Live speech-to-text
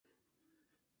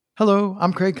Hello,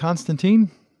 I'm Craig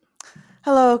Constantine.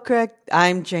 Hello, Craig.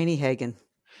 I'm Jayne Heggen.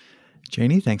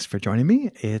 Janie, thanks for joining me.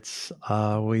 It's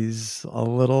always a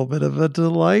little bit of a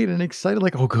delight and excited.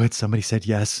 Like, oh, good, somebody said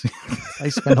yes. I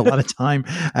spend a lot of time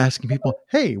asking people,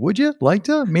 hey, would you like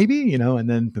to? Maybe, and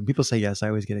then when people say yes, I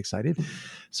always get excited.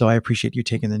 So I appreciate you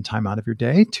taking the time out of your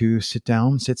day to sit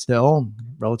down, sit still,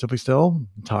 relatively still,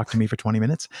 talk to me for 20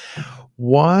 minutes. A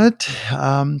lot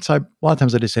of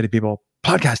times I just say to people,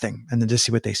 podcasting, and then just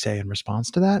see what they say in response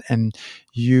to that. And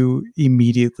you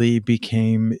immediately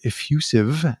became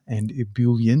effusive and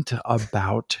ebullient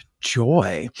about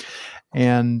joy.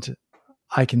 And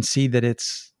I can see that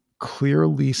it's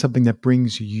clearly something that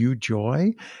brings you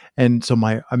joy. And so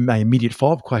my immediate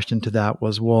follow-up question to that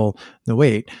was, well, no,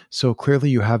 wait. So clearly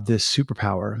you have this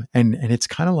superpower, and it's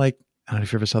kind of like, I don't know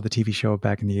if you ever saw the TV show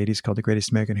back in the 80s called The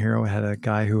Greatest American Hero. It had a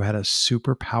guy who had a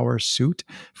superpower suit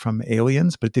from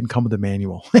Aliens, but it didn't come with a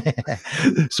manual.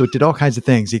 So it did all kinds of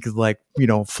things. He could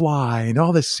fly and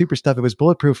all this super stuff. It was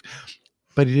bulletproof,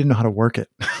 but he didn't know how to work it.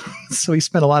 So he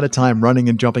spent a lot of time running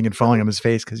and jumping and falling on his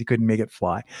face because he couldn't make it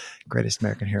fly. Greatest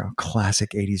American Hero,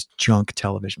 classic 80s junk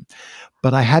television.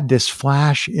 But I had this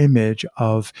flash image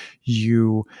of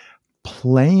you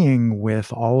playing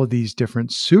with all of these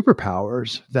different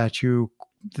superpowers that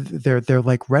they're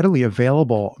like readily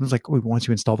available. It's like, once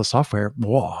you install the software,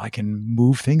 whoa, I can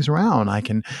move things around. I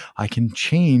can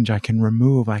change, I can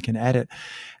remove, I can edit.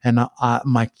 And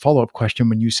my follow-up question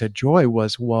when you said joy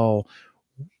was, well,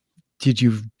 did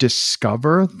you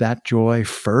discover that joy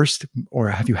first, or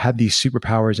have you had these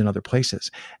superpowers in other places?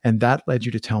 And that led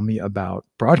you to tell me about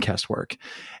broadcast work.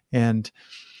 And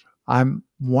I'm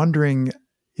wondering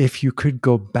if you could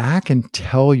go back and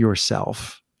tell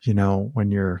yourself,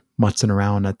 when you're mutzing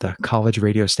around at the college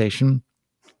radio station,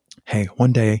 hey,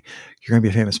 one day you're going to be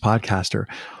a famous podcaster.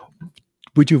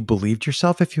 Would you have believed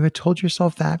yourself if you had told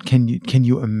yourself that? Can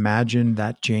you imagine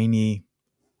that Janie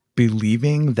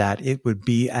believing that it would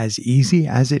be as easy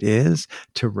as it is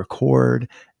to record,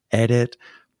 edit,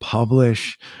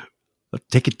 publish,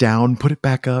 take it down, put it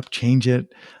back up, change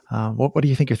it? What do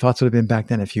you think your thoughts would have been back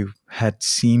then if you had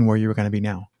seen where you were going to be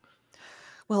now?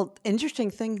 Well,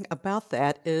 interesting thing about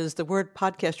that is the word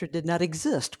podcaster did not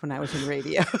exist when I was in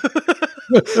radio.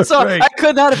 So right. I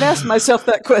could not have asked myself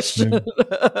that question.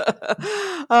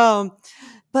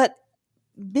 But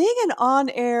being an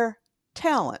on-air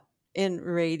talent in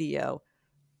radio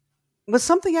was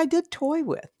something I did toy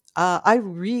with. I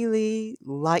really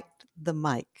liked the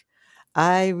mic.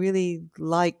 I really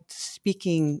liked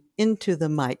speaking into the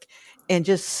mic and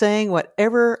just saying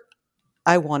whatever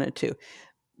I wanted to.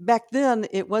 Back then,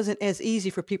 it wasn't as easy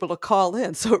for people to call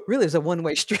in, so it really was a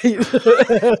one-way street.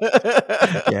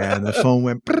 Yeah, and the phone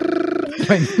went.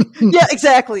 Yeah,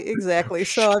 exactly.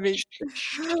 So, I mean,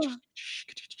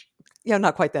 I'm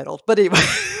not quite that old, but anyway.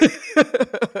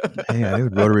 Hey, I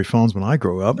had rotary phones when I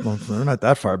grew up. Well, they're not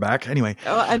that far back, anyway.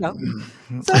 Oh, I know.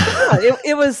 So yeah,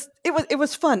 it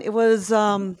was fun. It was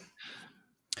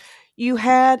you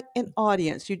had an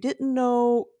audience. You didn't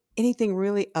know anything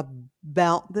really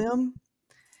about them,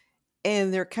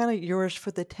 and they're kind of yours for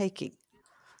the taking.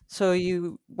 So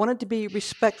you wanted to be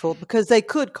respectful because they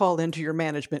could call into your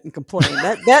management and complain.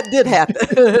 That did happen.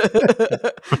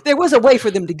 There was a way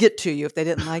for them to get to you if they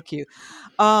didn't like you.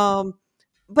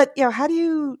 But how do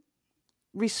you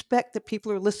respect that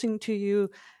people are listening to you?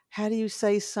 How do you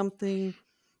say something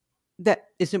that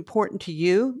is important to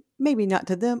you, maybe not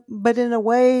to them, but in a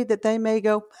way that they may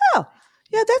go, oh,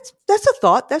 yeah, that's a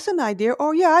thought, that's an idea,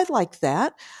 or yeah, I like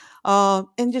that,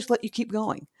 and just let you keep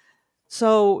going.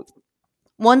 So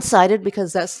one-sided,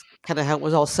 because that's kind of how it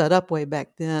was all set up way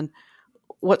back then.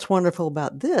 What's wonderful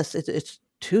about this is it's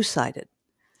two-sided.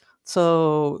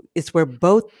 So it's we're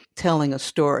both telling a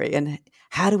story, and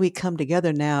how do we come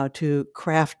together now to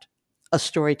craft a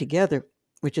story together,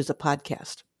 which is a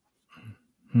podcast?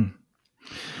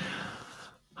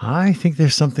 I think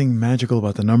there's something magical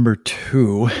about the number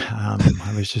 2.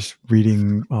 I was just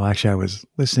reading, I was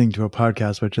listening to a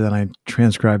podcast, which then I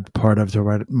transcribed part of to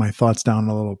write my thoughts down in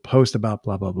a little post about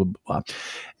blah, blah, blah, blah.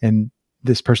 And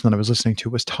this person that I was listening to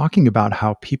was talking about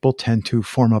how people tend to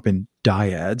form up in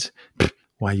dyads.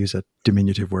 Why use a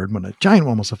diminutive word when a giant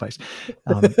one will suffice?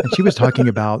 And she was talking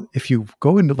about if you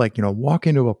go into walk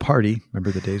into a party,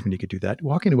 remember the days when you could do that,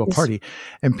 walk into a party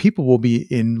and people will be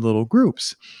in little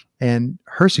groups. And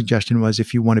her suggestion was,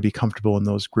 if you want to be comfortable in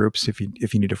those groups, if you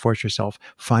need to force yourself,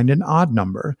 find an odd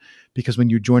number, because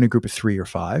when you join a group of 3 or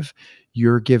 5,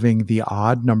 you're giving the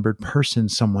odd numbered person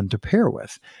someone to pair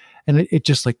with. And it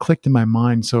just clicked in my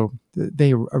mind. So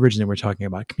they originally were talking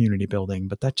about community building,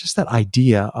 but that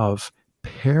idea of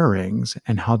pairings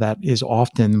and how that is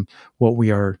often what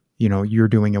we are you're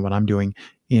doing and what I'm doing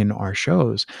in our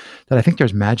shows, that I think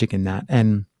there's magic in that.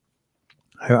 And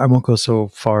I won't go so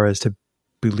far as to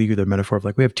believe the metaphor of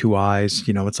like we have two eyes.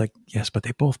 It's like, yes, but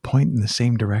they both point in the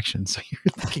same direction. So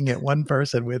you're looking at one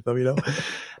person with them.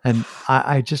 And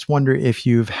I just wonder if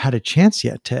you've had a chance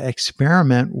yet to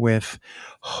experiment with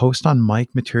host on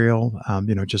mic material,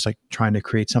 just like trying to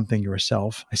create something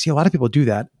yourself. I see a lot of people do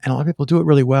that, and a lot of people do it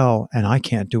really well, and I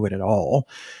can't do it at all.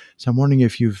 So I'm wondering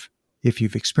if you've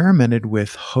experimented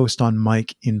with host on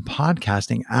mic in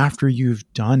podcasting after you've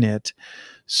done it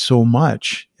so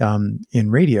much in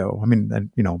radio. I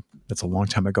mean, that's a long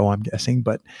time ago, I'm guessing,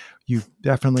 but you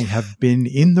definitely have been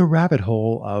in the rabbit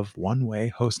hole of one-way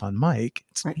host on mic.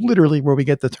 It's Right. literally where we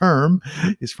get the term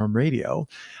is from radio.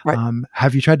 Right.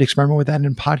 Have you tried to experiment with that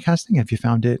in podcasting? Have you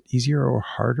found it easier or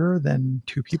harder than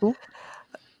two people?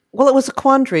 Well, it was a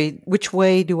quandary. Which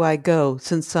way do I go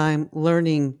since I'm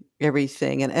learning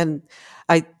everything? And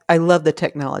I love the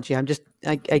technology.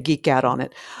 I geek out on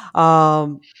it.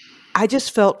 I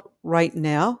just felt right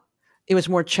now it was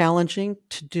more challenging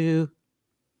to do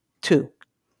two,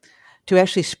 to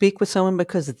actually speak with someone,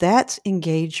 because that's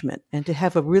engagement. And to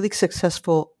have a really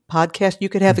successful podcast, you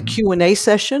could have a Q&A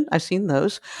session. I've seen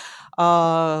those.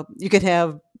 You could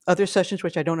have other sessions,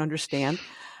 which I don't understand.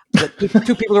 But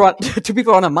two people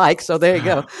are on a mic, so there you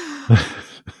go.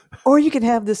 Or you can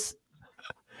have this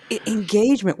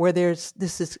engagement where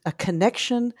this is a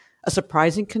connection, a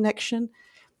surprising connection,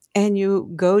 and you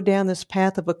go down this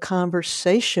path of a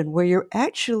conversation where you're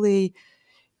actually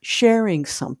sharing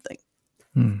something.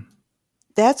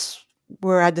 That's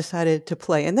where I decided to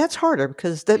play. And that's harder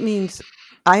because that means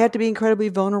I have to be incredibly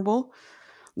vulnerable.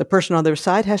 The person on the other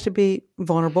side has to be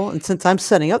vulnerable. And since I'm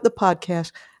setting up the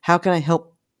podcast, how can I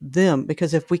help them?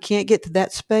 Because if we can't get to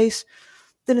that space,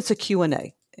 then it's a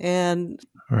Q&A. And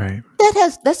right.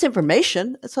 That's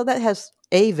information. So that has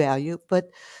a value, but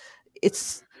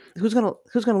it's who's going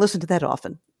to listen to that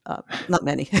often? Not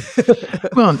many.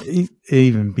 Well,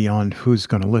 even beyond who's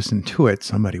going to listen to it,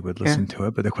 somebody would listen to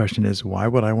it. But the question is, why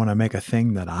would I want to make a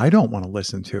thing that I don't want to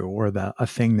listen to, or a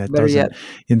thing that doesn't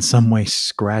in some way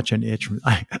scratch an itch?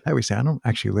 I always say I don't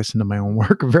actually listen to my own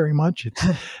work very much. It's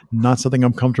not something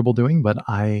I'm comfortable doing, but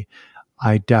I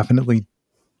definitely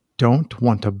don't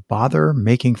want to bother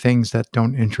making things that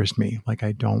don't interest me. Like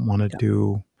I don't want to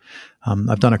do.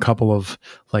 I've done a couple of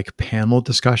like panel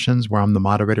discussions where I'm the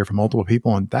moderator for multiple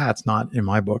people, and that's not in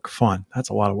my book fun. That's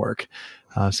a lot of work.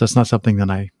 So it's not something that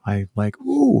I like.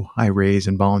 Ooh, I raise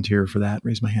and volunteer for that.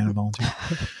 Raise my hand and volunteer.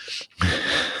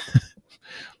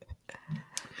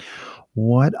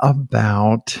 What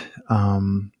about?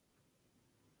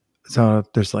 So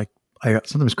there's like.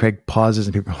 Sometimes Craig pauses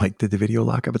and people are like, did the video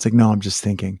lock up? It's like, no, I'm just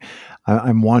thinking.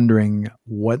 I'm wondering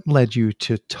what led you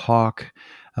to talk.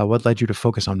 What led you to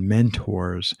focus on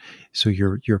mentors? So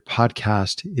your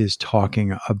podcast is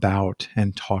talking about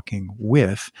and talking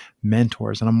with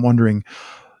mentors. And I'm wondering,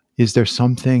 is there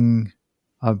something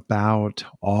about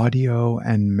audio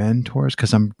and mentors?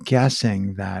 Because I'm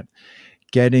guessing that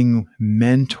getting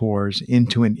mentors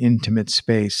into an intimate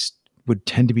space would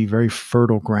tend to be very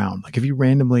fertile ground. Like if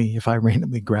I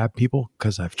randomly grab people,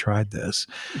 because I've tried this,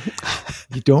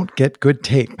 you don't get good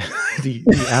tape. The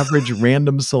average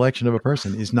random selection of a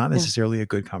person is not necessarily a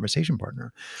good conversation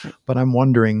partner. But I'm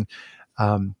wondering,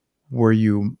 were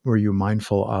you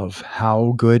mindful of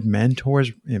how good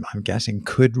mentors, I'm guessing,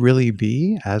 could really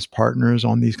be as partners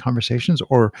on these conversations?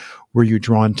 Or were you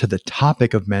drawn to the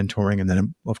topic of mentoring? And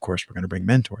then, of course, we're going to bring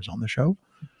mentors on the show.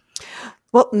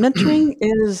 Well, mentoring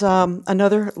is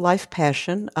another life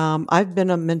passion. I've been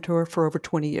a mentor for over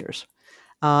 20 years.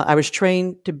 I was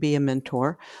trained to be a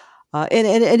mentor. And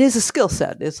it is a skill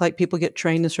set. It's like people get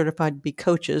trained and certified to be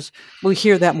coaches. We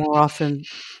hear that more often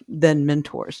than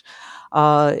mentors.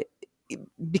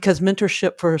 Because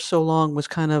mentorship for so long was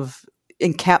kind of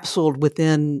encapsulated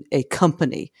within a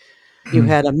company. You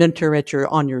had a mentor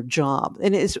on your job.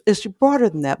 And it's broader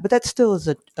than that, but that still is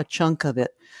a chunk of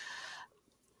it.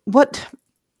 What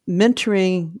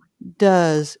mentoring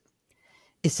does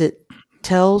is it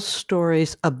tells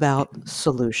stories about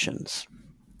solutions,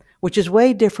 which is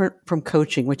way different from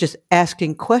coaching, which is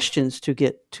asking questions to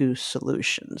get to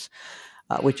solutions,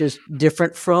 which is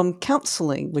different from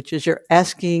counseling, which is you're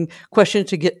asking questions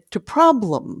to get to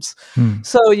problems.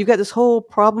 So you've got this whole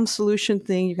problem solution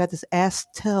thing. You've got this ask,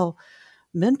 tell.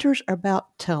 Mentors are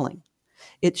about telling.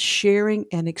 It's sharing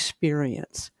an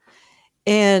experience.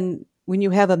 And when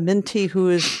you have a mentee who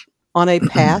is on a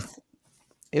path,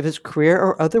 if it's career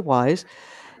or otherwise,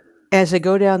 as they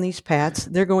go down these paths,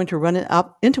 they're going to run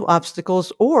into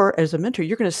obstacles, or as a mentor,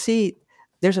 you're going to see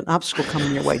there's an obstacle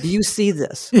coming your way. Do you see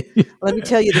this? Let me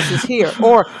tell you, this is here.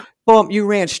 Or Boom, you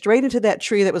ran straight into that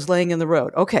tree that was laying in the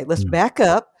road. Okay, let's back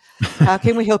up. How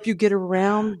can we help you get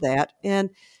around that? And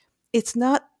it's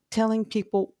not telling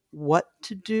people what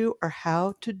to do or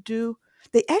how to do.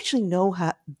 They actually know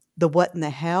how the what and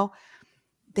the how.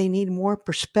 They need more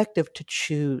perspective to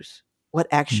choose what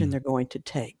action Mm. they're going to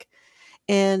take.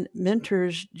 And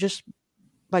mentors, just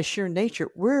by sheer nature,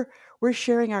 we're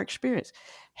sharing our experience.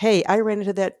 Hey, I ran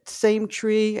into that same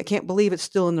tree. I can't believe it's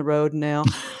still in the road now.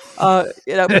 But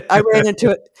I ran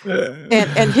into it,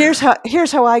 and here's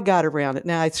how I got around it.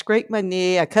 Now I scraped my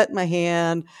knee, I cut my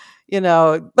hand,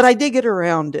 but I did get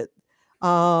around it.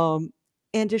 And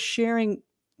just sharing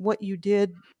what you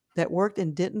did that worked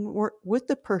and didn't work with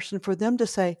the person for them to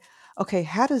say, okay,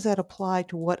 how does that apply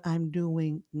to what I'm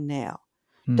doing now?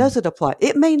 Mm. Does it apply?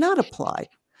 It may not apply,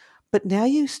 but now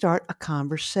you start a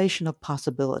conversation of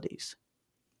possibilities.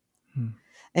 Mm.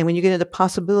 And when you get into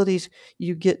possibilities,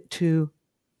 you get to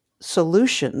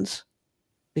solutions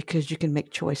because you can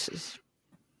make choices.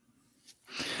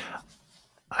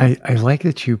 I like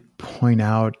that you point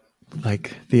out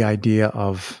like the idea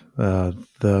of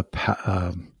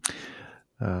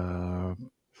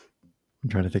I'm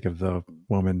trying to think of the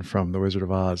woman from The Wizard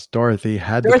of Oz. Dorothy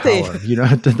had the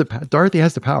Dorothy. power. Dorothy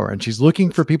has the power, and she's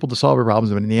looking for people to solve her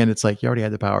problems. But in the end, it's like you already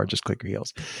had the power. Just click your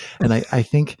heels. And I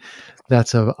think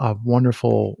that's a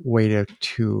wonderful way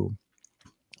to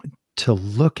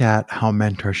look at how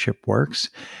mentorship works.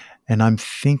 And I'm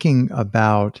thinking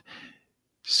about,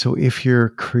 so if you're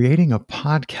creating a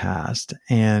podcast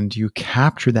and you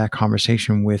capture that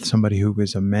conversation with somebody who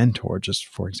is a mentor, just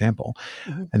for example,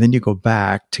 Mhm. and then you go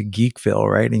back to Geekville,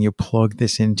 right? And you plug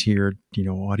this into your,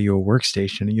 audio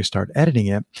workstation and you start editing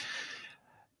it.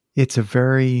 It's a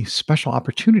very special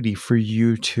opportunity for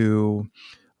you to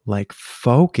like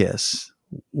focus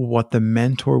what the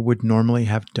mentor would normally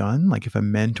have done. Like if a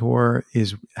mentor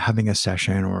is having a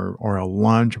session or a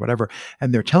lunch or whatever,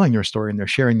 and they're telling their story and they're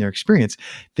sharing their experience,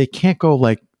 they can't go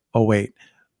like, oh wait,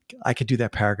 I could do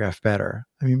that paragraph better.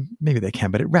 I mean, maybe they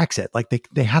can, but it wrecks it. Like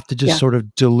they have to just Yeah. sort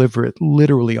of deliver it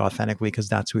literally authentically because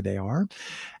that's who they are.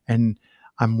 And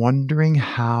I'm wondering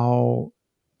how,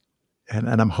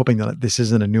 and I'm hoping that this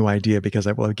isn't a new idea because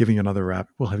I will have given you another rabbit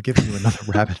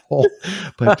hole.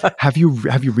 But have you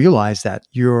realized that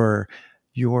you're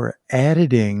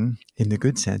editing, in the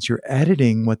good sense, you're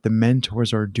editing what the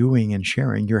mentors are doing and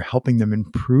sharing. You're helping them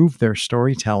improve their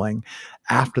storytelling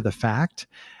after the fact.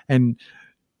 And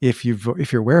if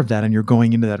you're aware of that and you're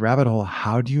going into that rabbit hole,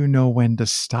 how do you know when to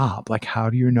stop? Like, how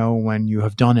do you know when you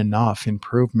have done enough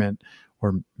improvement,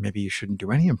 or maybe you shouldn't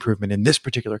do any improvement in this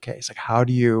particular case? Like, how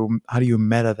do you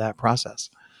meta that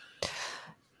process?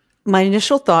 My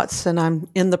initial thoughts, and I'm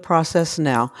in the process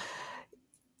now,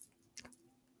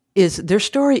 is their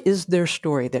story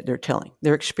that they're telling.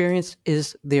 Their experience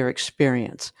is their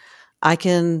experience. I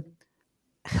can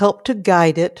help to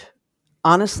guide it,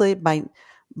 honestly,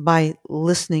 by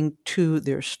listening to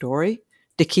their story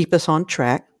to keep us on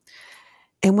track.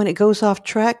 And when it goes off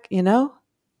track,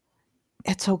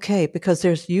 it's okay, because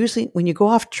there's usually, when you go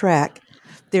off track,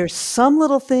 there's some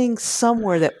little thing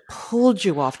somewhere that pulled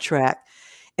you off track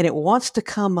and it wants to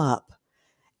come up.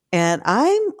 And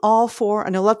I'm all for, I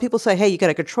know a lot of people say, hey, you got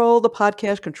to control the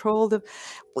podcast, control the,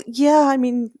 well, yeah, I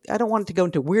mean, I don't want it to go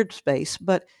into weird space,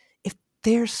 but if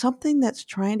there's something that's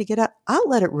trying to get out, I'll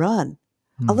let it run.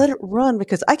 I'll Hmm. let it run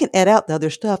because I can add out the other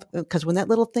stuff. Because when that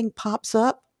little thing pops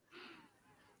up,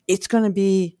 it's going to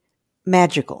be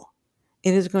magical.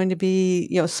 It is going to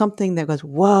be, something that goes,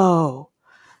 whoa,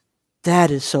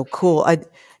 that is so cool.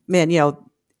 Man,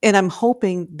 and I'm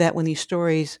hoping that when these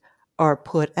stories are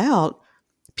put out,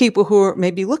 people who are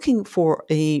maybe looking for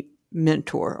a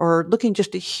mentor or looking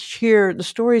just to hear the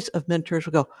stories of mentors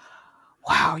will go,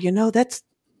 wow, that's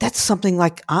something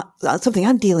like something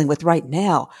I'm dealing with right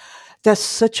now. That's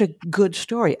such a good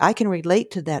story. I can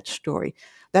relate to that story.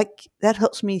 That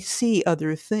helps me see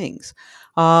other things.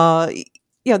 Uh,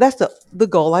 that's the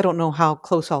goal. I don't know how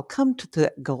close I'll come to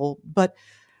that goal, but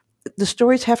the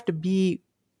stories have to be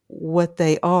what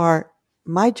they are.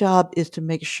 My job is to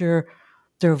make sure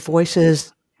their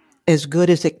voices as good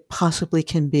as it possibly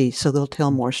can be, so they'll tell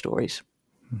more stories.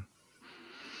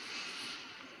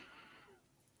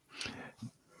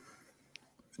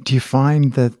 Do you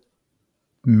find that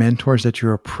mentors that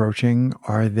you're approaching,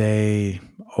 are they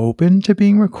open to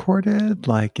being recorded?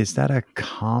 Like, is that a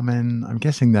common, I'm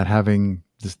guessing that having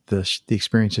the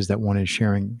experiences that one is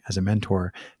sharing as a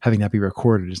mentor, having that be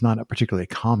recorded is not a particularly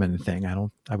common thing.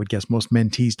 I would guess most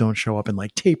mentees don't show up and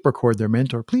like tape record their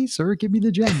mentor. Please, sir, give me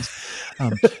the gems.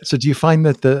 So do you find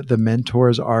that the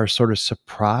mentors are sort of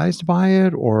surprised by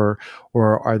it, or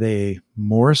are they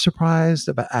more surprised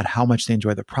at how much they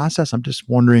enjoy the process? I'm just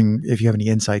wondering if you have any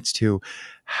insights to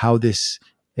how this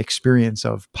experience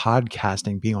of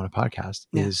podcasting, being on a podcast,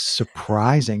 Yeah. is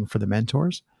surprising for the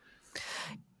mentors.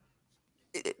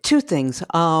 Two things.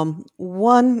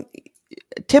 One,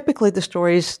 typically the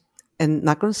stories, and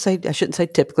not going to say, I shouldn't say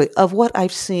typically, of what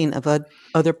I've seen of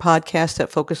other podcasts that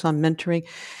focus on mentoring,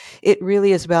 it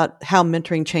really is about how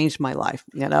mentoring changed my life,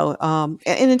 and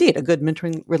indeed a good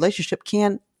mentoring relationship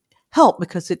can help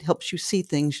because it helps you see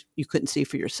things you couldn't see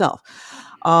for yourself.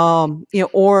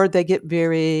 Or they get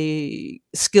very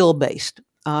skill based,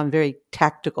 very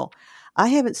tactical. I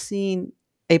haven't seen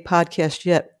a podcast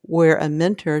yet where a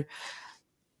mentor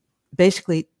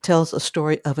basically tells a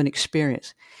story of an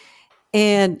experience.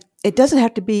 And it doesn't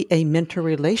have to be a mentor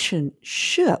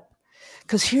relationship,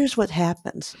 because here's what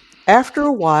happens. After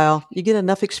a while, you get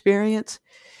enough experience,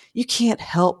 you can't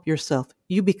help yourself.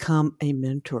 You become a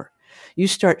mentor. You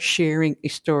start sharing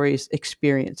stories,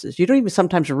 experiences. You don't even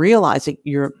sometimes realize that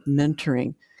you're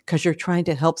mentoring because you're trying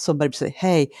to help somebody say,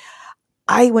 hey,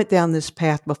 I went down this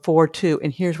path before too,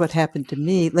 and here's what happened to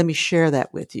me. Let me share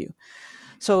that with you.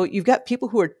 So you've got people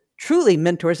who are truly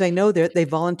mentors. I know that they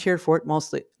volunteer for it.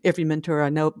 Mostly every mentor I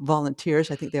know volunteers.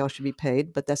 I think they all should be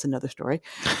paid, but that's another story.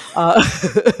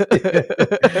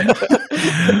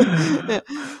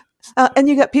 And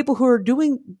you got people who are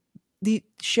doing the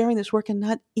sharing this work and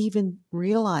not even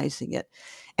realizing it.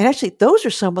 And actually, those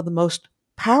are some of the most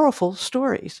powerful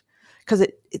stories because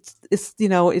the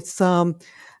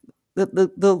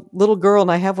little girl,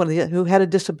 and I have one of the who had a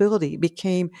disability,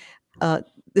 became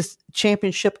this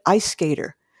championship ice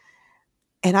skater.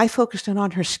 And I focused in on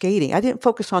her skating. I didn't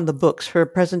focus on the books,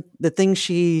 the things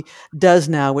she does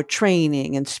now with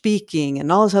training and speaking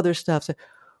and all this other stuff. So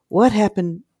what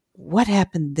happened? What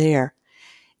happened there?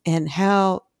 And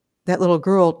how that little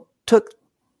girl took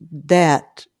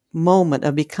that moment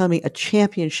of becoming a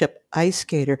championship ice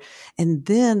skater. And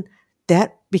then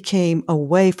that became a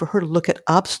way for her to look at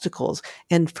obstacles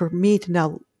and for me to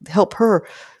now help her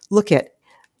look at,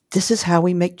 this is how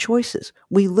we make choices.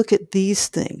 We look at these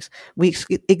things. We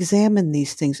examine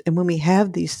these things. And when we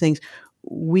have these things,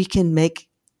 we can make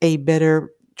a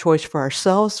better choice for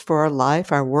ourselves, for our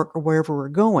life, our work, or wherever we're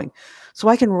going. So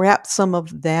I can wrap some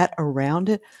of that around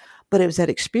it. But it was that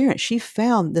experience. She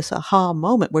found this aha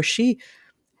moment where she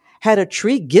had a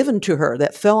tree given to her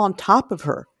that fell on top of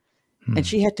her. And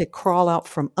she had to crawl out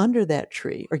from under that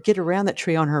tree or get around that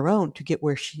tree on her own to get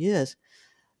where she is.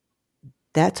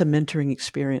 That's a mentoring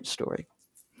experience story.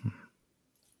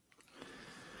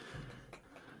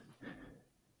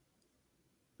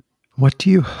 What do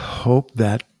you hope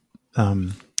that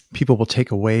people will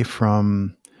take away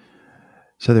from?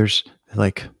 So there's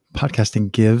like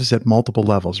podcasting gives at multiple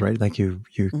levels, right? Like you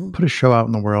put a show out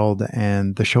in the world,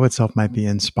 and the show itself might be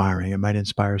inspiring. It might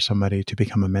inspire somebody to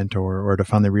become a mentor or to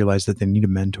finally realize that they need a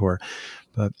mentor.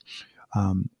 But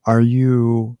are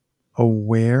you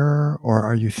aware, or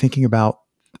are you thinking about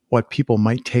what people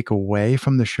might take away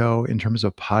from the show in terms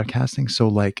of podcasting? So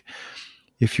like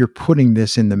if you're putting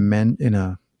this in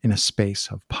a space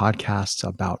of podcasts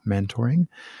about mentoring,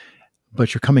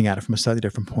 but you're coming at it from a slightly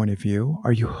different point of view,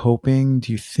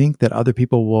 do you think that other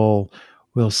people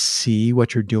will see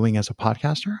what you're doing as a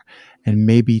podcaster and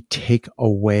maybe take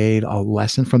away a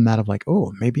lesson from that of like,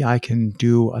 oh, maybe I can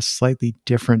do a slightly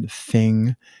different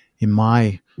thing in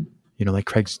my, like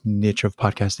Craig's niche of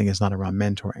podcasting is not around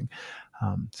mentoring.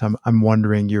 So I'm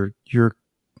wondering, I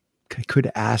could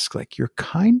ask, like, you're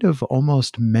kind of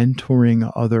almost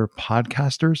mentoring other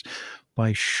podcasters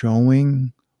by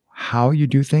showing how you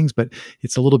do things, but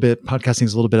podcasting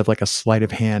is a little bit of like a sleight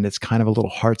of hand. It's kind of a little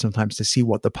hard sometimes to see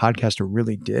what the podcaster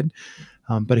really did.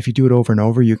 But if you do it over and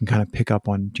over, you can kind of pick up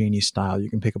on Jayne's style. You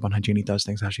can pick up on how Jayne does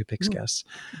things, how she picks guests.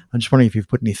 I'm just wondering if you've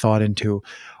put any thought into,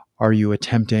 are you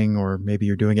attempting, or maybe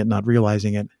you're doing it, not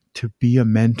realizing it, to be a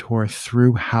mentor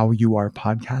through how you are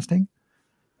podcasting?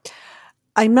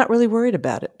 I'm not really worried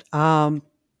about it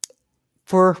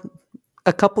for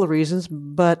a couple of reasons,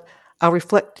 but I'll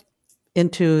reflect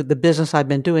into the business I've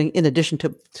been doing in addition to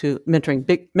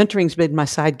mentoring. Mentoring's been my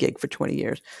side gig for 20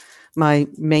 years. My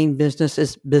main business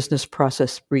is business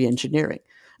process reengineering.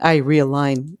 I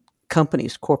realign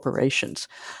companies, corporations,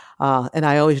 and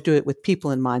I always do it with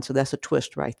people in mind, so that's a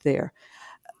twist right there.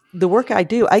 The work I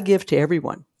do, I give to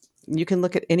everyone. You can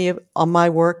look at on my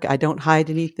work. I don't hide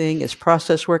anything. It's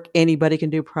process work. Anybody can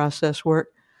do process work.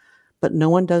 but no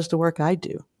one does the work I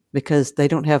do because they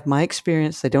don't have my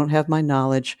experience. They don't have my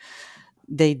knowledge.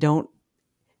 They don't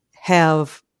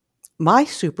have my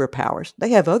superpowers. They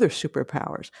have other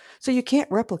superpowers. So you can't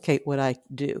replicate what I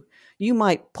do. You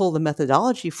might pull the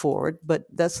methodology forward, but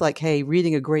that's like, hey,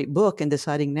 reading a great book and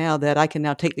deciding now that I can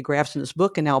now take the graphs in this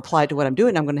book and now apply it to what I'm doing.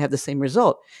 And I'm going to have the same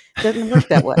result. It doesn't work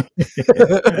that way.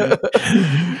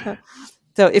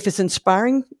 So if it's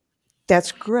inspiring,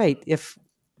 that's great. If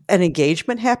an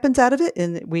engagement happens out of it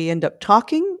and we end up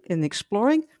talking and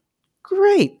exploring,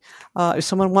 great. If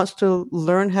someone wants to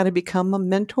learn how to become a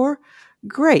mentor,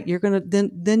 great. You're gonna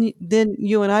then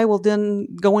you and I will then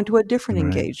go into a different Right.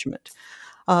 engagement.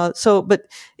 But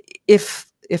if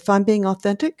I'm being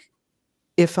authentic,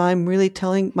 if I'm really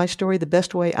telling my story the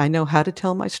best way I know how to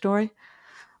tell my story,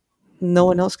 no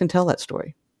one else can tell that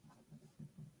story.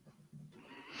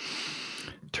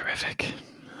 Terrific.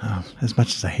 As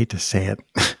much as I hate to say it,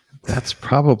 that's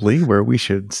probably where we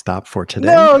should stop for today.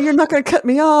 No, you're not going to cut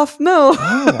me off. No.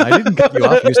 Oh, I didn't cut you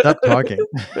off. You stopped talking.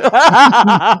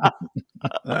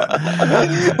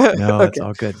 No, it's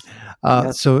all good.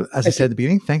 So as I said at the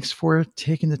beginning, thanks for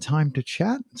taking the time to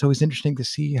chat. It's always interesting to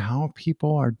see how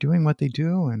people are doing what they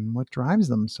do and what drives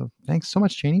them. So thanks so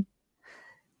much, Jayne.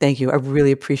 Thank you. I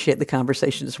really appreciate the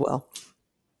conversation as well.